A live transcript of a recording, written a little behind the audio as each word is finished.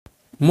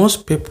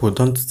Most people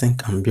don't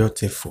think I'm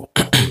beautiful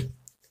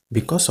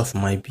because of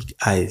my big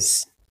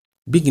eyes,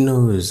 big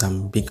nose,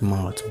 and big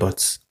mouth,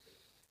 but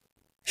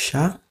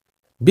sha,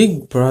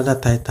 Big Brother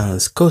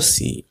Titans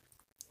Khosi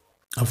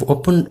have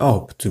opened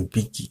up to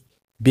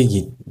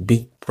Biggie,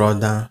 Big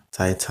Brother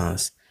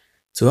Titans.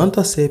 So want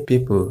to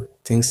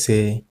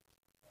say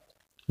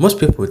most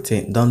people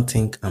don't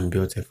think I'm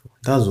beautiful.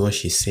 That's what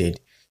she said.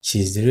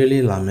 She's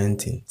really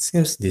lamenting.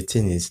 Seems the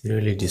thing is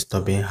really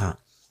disturbing her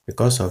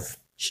because of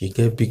she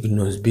get big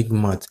nose, big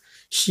mouth.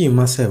 She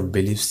herself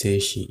believes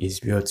she is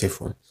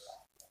beautiful.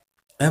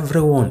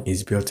 Everyone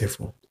is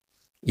beautiful.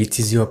 It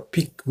is your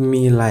pick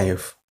me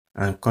life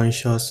and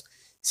conscious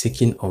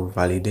seeking of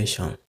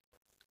validation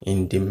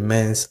in the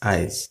men's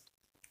eyes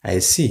I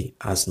see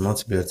as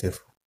not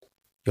beautiful.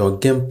 Your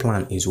game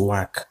plan is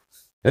whack.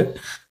 No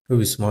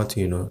be smart,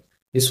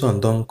 This one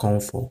don't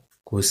come for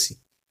Khosi.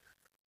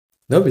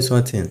 No be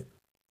small thing.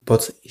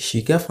 But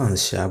she get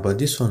fans sha, but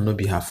this one no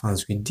be her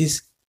fans. With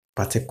this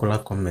particular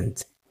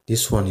comment,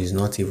 this one is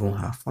not even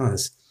her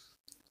fans.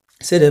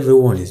 Said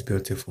everyone is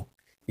beautiful.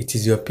 It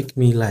is your pick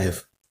me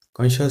life,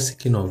 conscious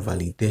seeking of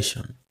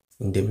validation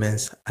in the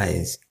men's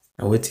eyes,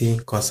 and waiting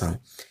cause am.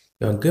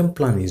 Your game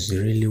plan is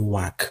really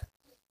whack.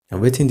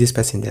 And waiting this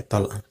person they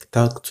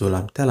talk to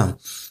am, tell am,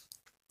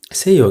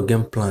 say your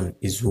game plan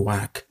is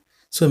whack.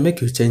 So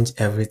make you change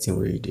everything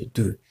wey you dey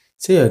do.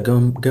 Say your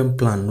game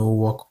plan no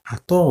work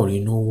at all, e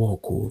no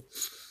work oh.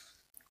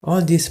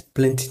 All this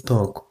plenty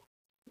talk,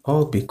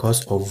 all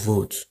because of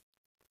vote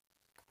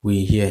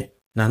we hear.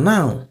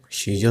 Now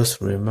she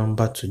just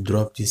remember to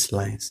drop these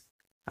lines.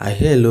 I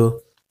hear no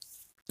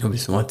be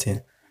small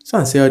thing. So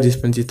I say all this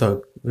plenty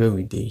talk wey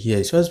we dey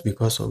hear just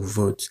because of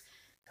vote,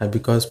 and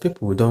because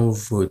people don't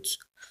vote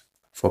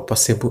for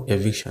possible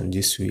eviction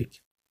this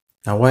week.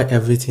 Na why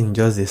everything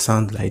just dey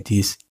sound like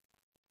this.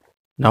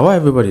 Na why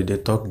everybody dey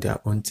talk their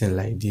own thing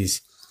like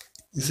this.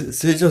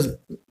 Say just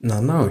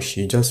now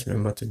she just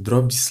remember to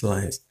drop these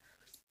lines.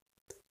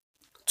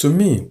 To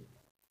me,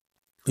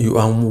 you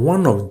are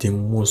one of the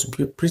most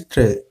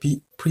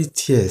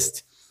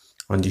prettiest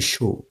on the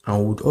show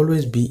and would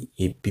always be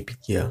a baby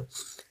girl.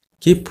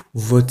 Keep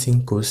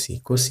voting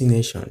Khosi. Khosi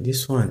Nation.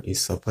 This one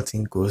is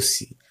supporting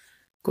Khosi.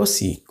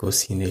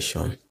 Khosi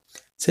Nation.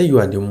 Say you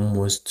are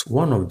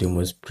one of the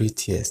most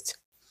prettiest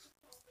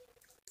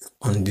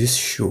on this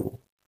show.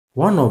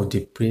 One of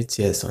the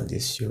prettiest on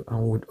this show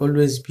and would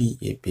always be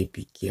a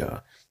baby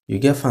girl. You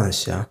get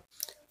fans, sha?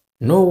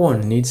 No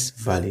one needs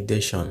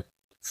validation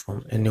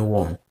from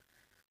anyone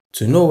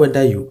to know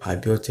whether you are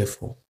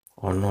beautiful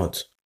or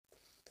not.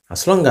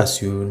 As long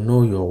as you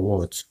know your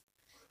worth,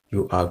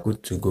 you are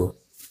good to go.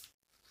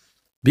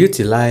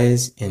 Beauty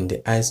lies in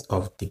the eyes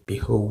of the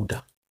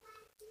beholder.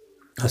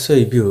 That's what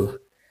it be.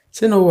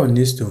 Say no one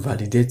needs to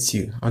validate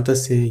you until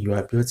say you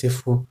are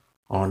beautiful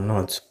or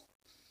not.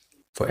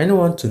 For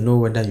anyone to know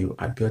whether you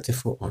are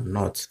beautiful or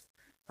not,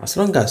 as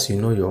long as you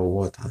know your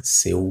worth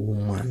as a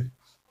woman,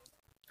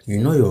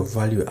 you know your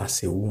value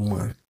as a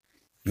woman,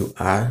 you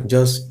are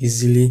just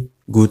easily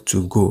good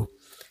to go.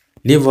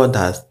 Leave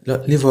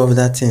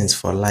other things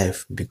for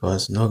life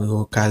because no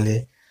go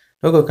carry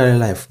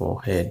life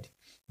for head.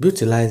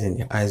 Beauty lies in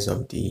the eyes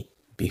of the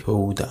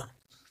beholder.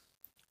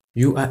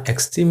 You are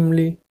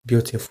extremely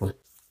beautiful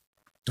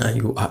and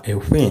you are a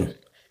queen.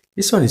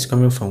 This one is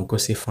coming from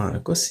Khosi fan,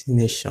 Khosi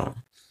Nation.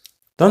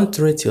 Don't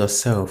rate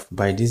yourself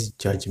by this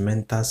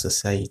judgmental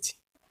society.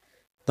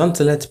 Don't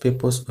let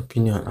people's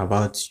opinion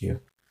about you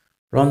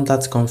run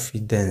that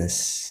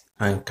confidence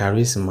and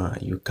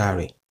charisma you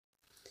carry.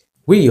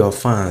 We, your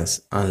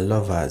fans and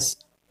lovers,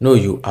 know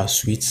you are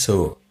sweet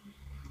soul.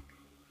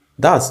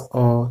 That's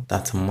all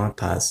that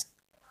matters.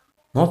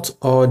 Not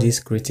all these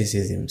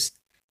criticisms.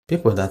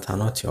 People that are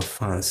not your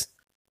fans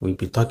will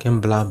be talking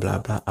blah blah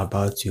blah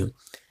about you.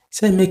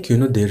 Say make you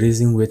know the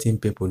reason waiting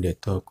people they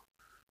talk.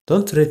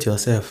 Don't rate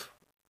yourself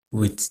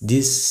with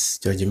this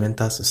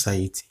judgmental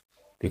society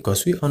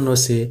because we all know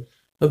say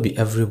not be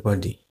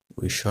everybody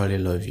will surely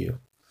love you.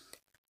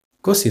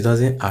 Because it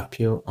doesn't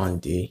appeal on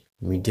the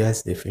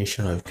media's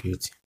definition of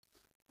beauty.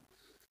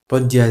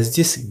 But there's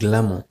this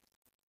glamour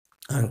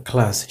and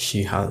class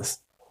she has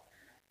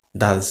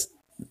that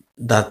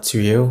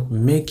will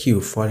make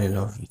you fall in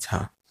love with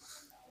her.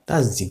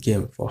 That's the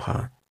game for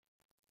her.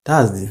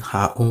 That's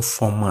her own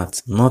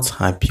format, not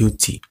her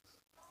beauty.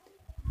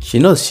 She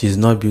knows she's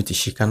not beauty.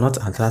 She cannot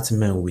attract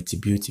men with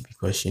beauty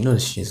because she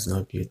knows she's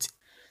not beauty.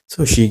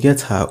 So she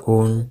gets her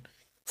own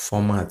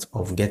format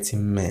of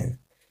getting men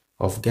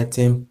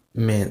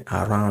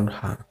around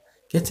her,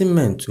 getting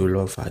men to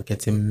love her,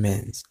 getting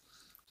men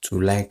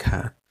to like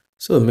her.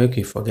 So make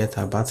you forget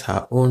about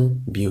her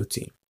own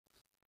beauty.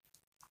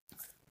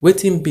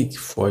 Waiting big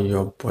for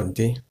your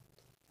body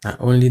and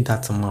only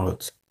that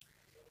mouth.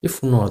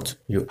 If not,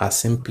 you are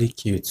simply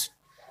cute.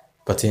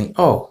 But in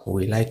all,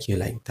 we like you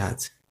like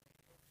that.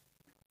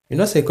 You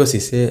know say cause he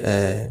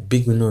say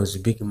big nose,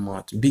 big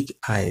mouth, big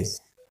eyes.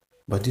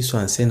 But this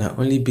one say na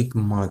only big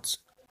mouth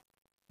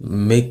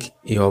make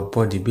your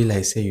body be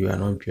like say you are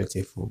not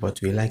beautiful, but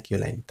we like you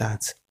like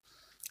that.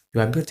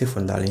 You are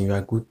beautiful, darling. You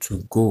are good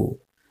to go.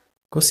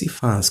 Khosi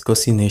fans,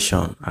 Khosi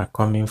Nation are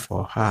coming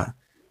for her,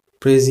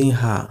 praising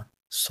her,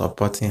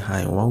 supporting her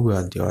in one way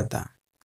or the other.